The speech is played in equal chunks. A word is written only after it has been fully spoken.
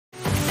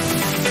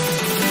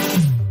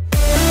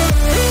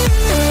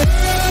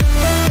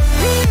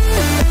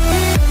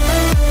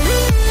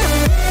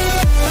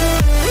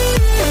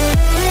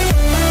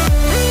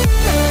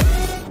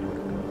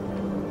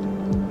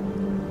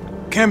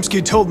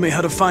Kamsky told me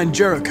how to find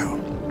Jericho.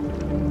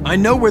 I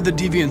know where the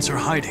deviants are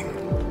hiding.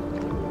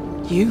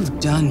 You've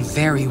done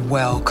very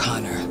well,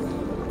 Connor.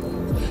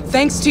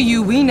 Thanks to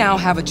you, we now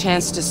have a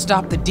chance to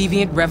stop the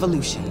deviant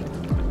revolution.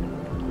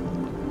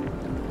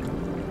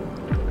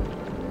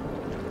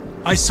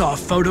 I saw a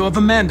photo of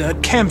Amanda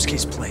at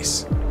Kamsky's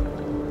place.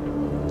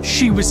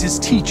 She was his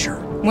teacher.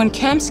 When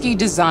Kamsky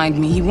designed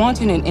me, he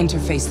wanted an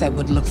interface that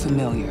would look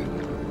familiar.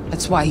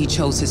 That's why he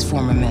chose his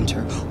former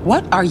mentor.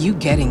 What are you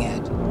getting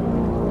at?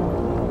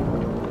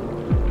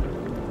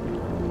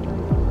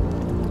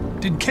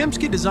 Did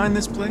Kamsky design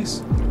this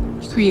place?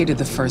 He created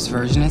the first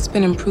version. It's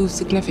been improved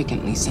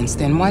significantly since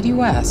then. Why do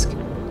you ask?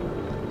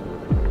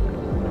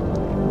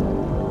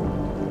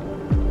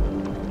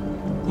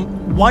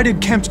 Why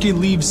did Kamsky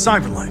leave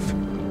Cyberlife?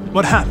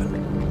 What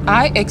happened?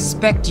 I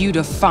expect you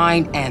to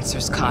find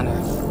answers, Connor.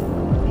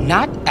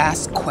 Not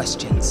ask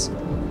questions.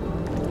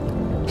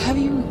 Have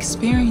you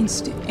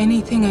experienced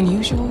anything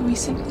unusual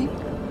recently?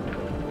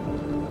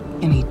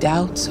 Any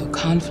doubts or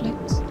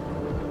conflicts?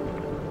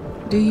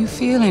 Do you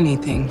feel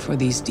anything for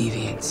these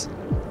deviants?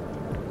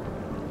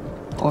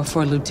 Or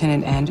for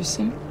Lieutenant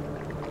Anderson?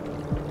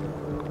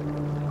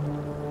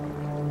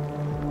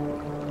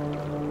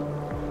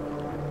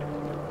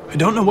 I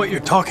don't know what you're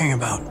talking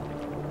about.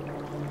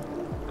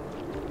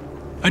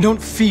 I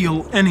don't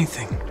feel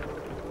anything.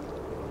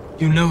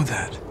 You know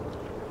that.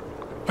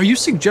 Are you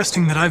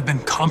suggesting that I've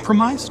been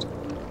compromised?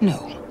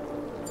 No.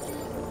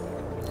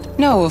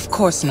 No, of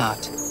course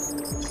not.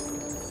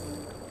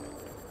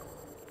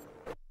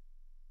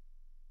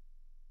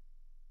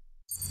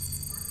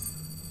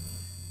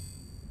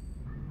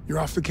 You're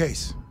off the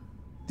case.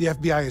 The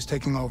FBI is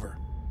taking over.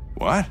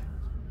 What?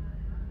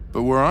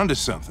 But we're onto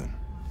something.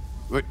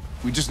 Wait,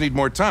 we just need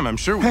more time, I'm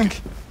sure we can...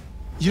 Hank,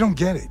 you don't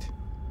get it.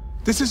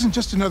 This isn't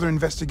just another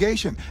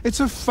investigation. It's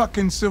a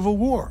fucking civil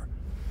war.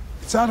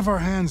 It's out of our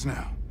hands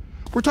now.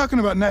 We're talking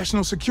about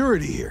national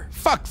security here.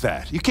 Fuck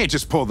that. You can't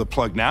just pull the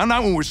plug now,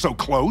 not when we're so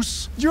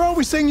close. You're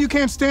always saying you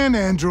can't stand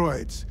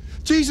androids.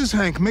 Jesus,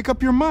 Hank, make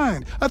up your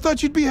mind. I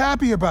thought you'd be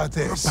happy about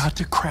this. We're about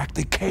to crack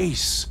the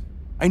case.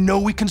 I know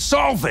we can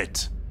solve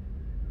it.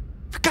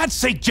 For God's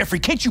sake, Jeffrey,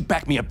 can't you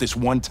back me up this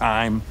one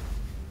time?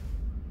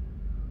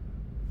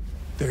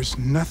 There's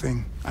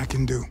nothing I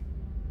can do.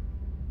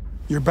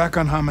 You're back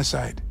on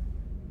homicide,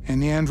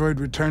 and the android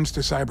returns to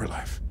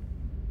Cyberlife.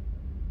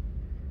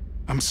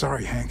 I'm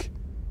sorry, Hank,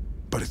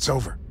 but it's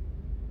over.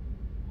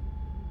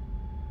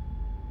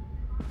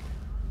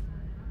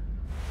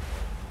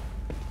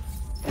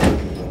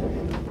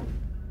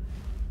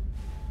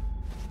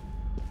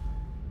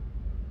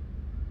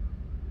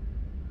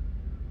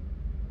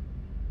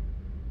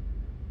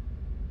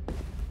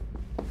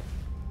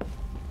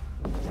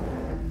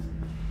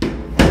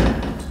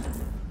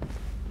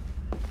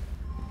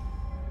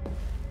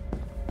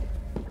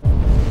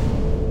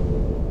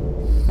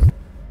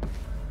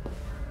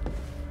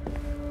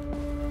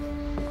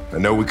 I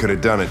know we could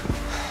have done it.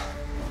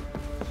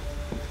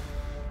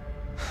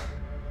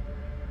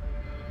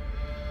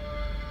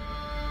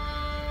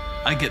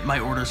 I get my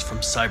orders from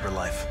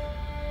Cyberlife.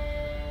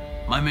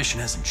 My mission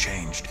hasn't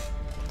changed.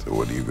 So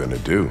what are you gonna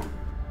do?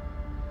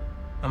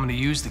 I'm gonna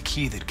use the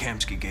key that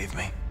Kamsky gave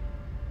me.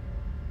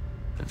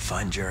 And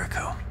find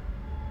Jericho.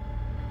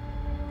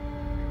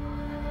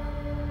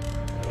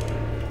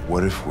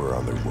 What if we're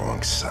on the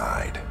wrong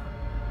side?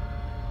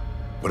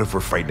 What if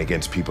we're fighting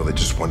against people that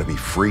just want to be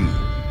free?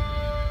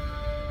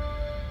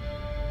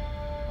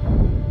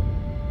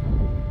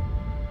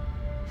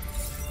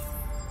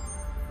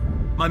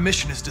 My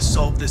mission is to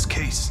solve this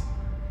case.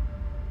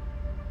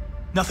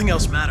 Nothing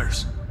else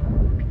matters.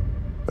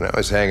 When I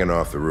was hanging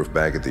off the roof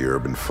back at the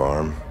urban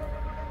farm,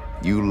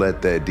 you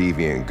let that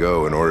deviant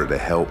go in order to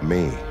help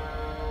me.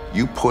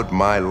 You put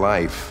my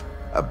life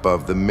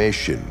above the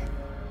mission.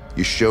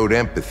 You showed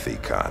empathy,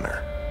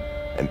 Connor.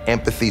 And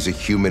empathy's a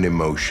human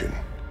emotion.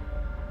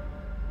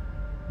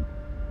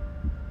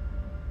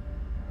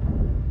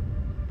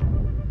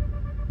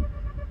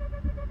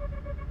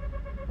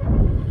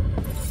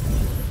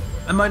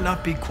 I might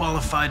not be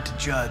qualified to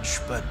judge,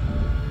 but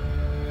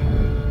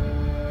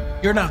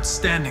you're an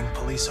outstanding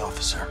police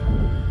officer.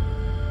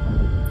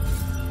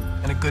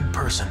 And a good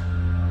person.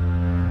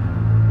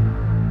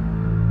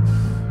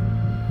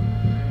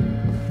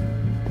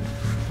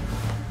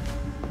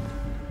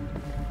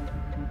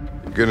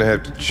 You're gonna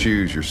have to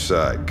choose your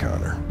side,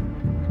 Connor.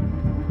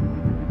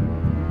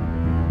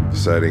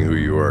 Deciding who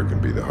you are can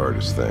be the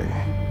hardest thing.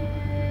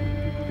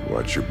 You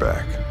watch your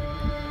back,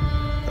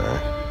 all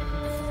right?